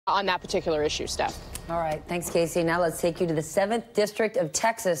on that particular issue, Steph. All right. Thanks, Casey. Now let's take you to the 7th District of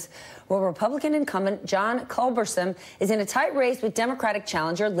Texas, where Republican incumbent John Culberson is in a tight race with Democratic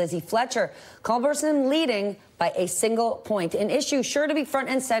challenger Lizzie Fletcher. Culberson leading by a single point. An issue sure to be front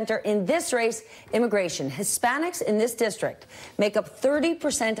and center in this race, immigration. Hispanics in this district make up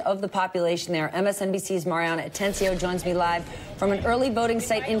 30% of the population there. MSNBC's Mariana Atencio joins me live from an early voting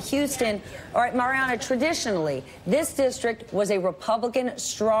site in Houston. All right, Mariana, traditionally, this district was a Republican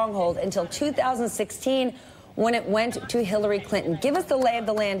stronghold until 2016 when it went to Hillary Clinton. Give us the lay of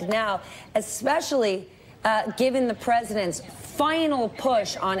the land now, especially given the president's final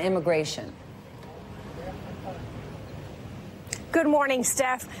push on immigration. Good morning,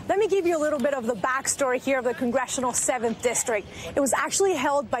 Steph. Let me give you a little bit of the backstory here of the congressional 7th District. It was actually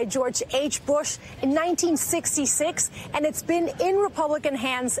held by George H. Bush in 1966, and it's been in Republican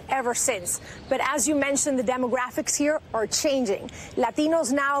hands ever since. But as you mentioned, the demographics here are changing.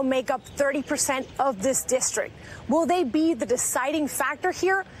 Latinos now make up 30% of this district. Will they be the deciding factor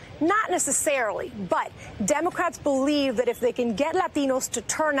here? Not necessarily, but Democrats believe that if they can get Latinos to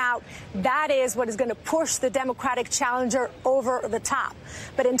turn out, that is what is going to push the Democratic challenger over the top.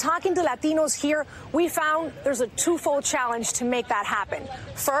 But in talking to Latinos here, we found there's a twofold challenge to make that happen.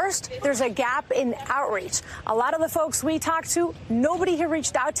 First, there's a gap in outreach. A lot of the folks we talked to, nobody had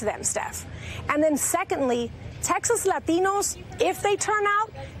reached out to them, Steph. And then secondly, Texas Latinos, if they turn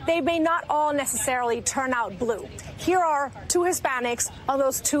out, they may not all necessarily turn out blue. Here are two Hispanics on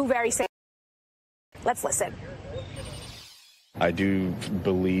those two very same. Let's listen. I do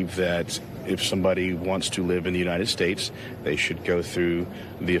believe that if somebody wants to live in the United States, they should go through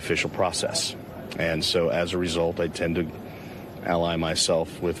the official process. And so as a result, I tend to ally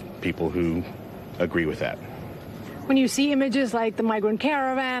myself with people who agree with that. When you see images like the migrant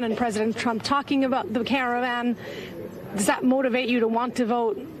caravan and President Trump talking about the caravan, does that motivate you to want to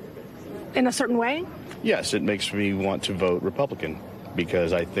vote in a certain way? Yes, it makes me want to vote Republican,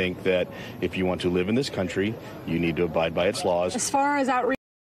 because I think that if you want to live in this country, you need to abide by its laws. As far as outreach,